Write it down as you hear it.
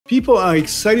People are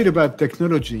excited about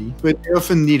technology, but they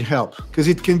often need help because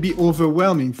it can be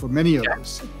overwhelming for many of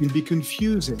us. It can be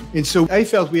confusing. And so I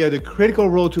felt we had a critical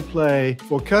role to play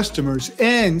for customers,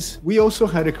 and we also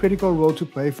had a critical role to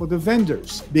play for the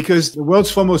vendors, because the world's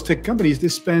foremost tech companies, they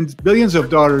spend billions of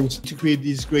dollars to create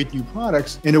these great new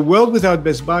products. And a world without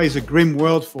Best Buy is a grim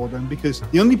world for them, because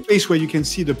the only place where you can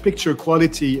see the picture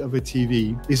quality of a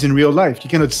TV is in real life. You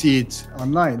cannot see it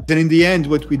online. Then in the end,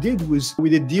 what we did was we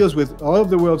did deals with all of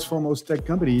the world's foremost tech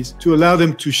companies to allow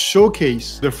them to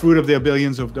showcase the fruit of their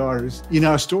billions of dollars in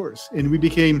our stores. And we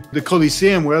became the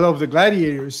Coliseum where all of the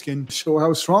gladiators can show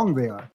how strong they are.